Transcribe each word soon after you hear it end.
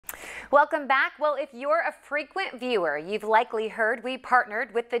Welcome back. Well, if you're a frequent viewer, you've likely heard we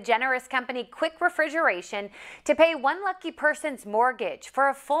partnered with the generous company Quick Refrigeration to pay one lucky person's mortgage for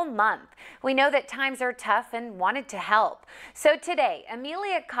a full month. We know that times are tough and wanted to help. So today,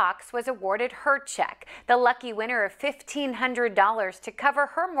 Amelia Cox was awarded her check, the lucky winner of $1,500 to cover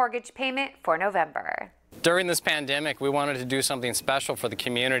her mortgage payment for November. During this pandemic, we wanted to do something special for the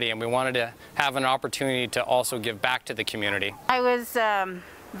community, and we wanted to have an opportunity to also give back to the community. I was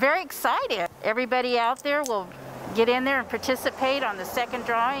very excited. Everybody out there will get in there and participate on the second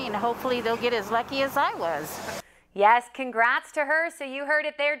drawing, and hopefully they'll get as lucky as I was. Yes, congrats to her. So you heard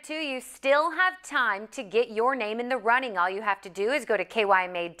it there too. You still have time to get your name in the running. All you have to do is go to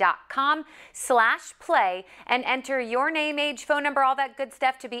kyma.com/play and enter your name, age, phone number, all that good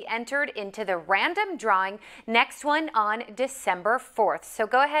stuff to be entered into the random drawing. Next one on December 4th. So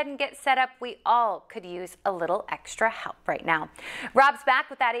go ahead and get set up. We all could use a little extra help right now. Rob's back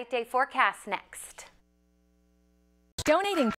with that 8-day forecast next. Donating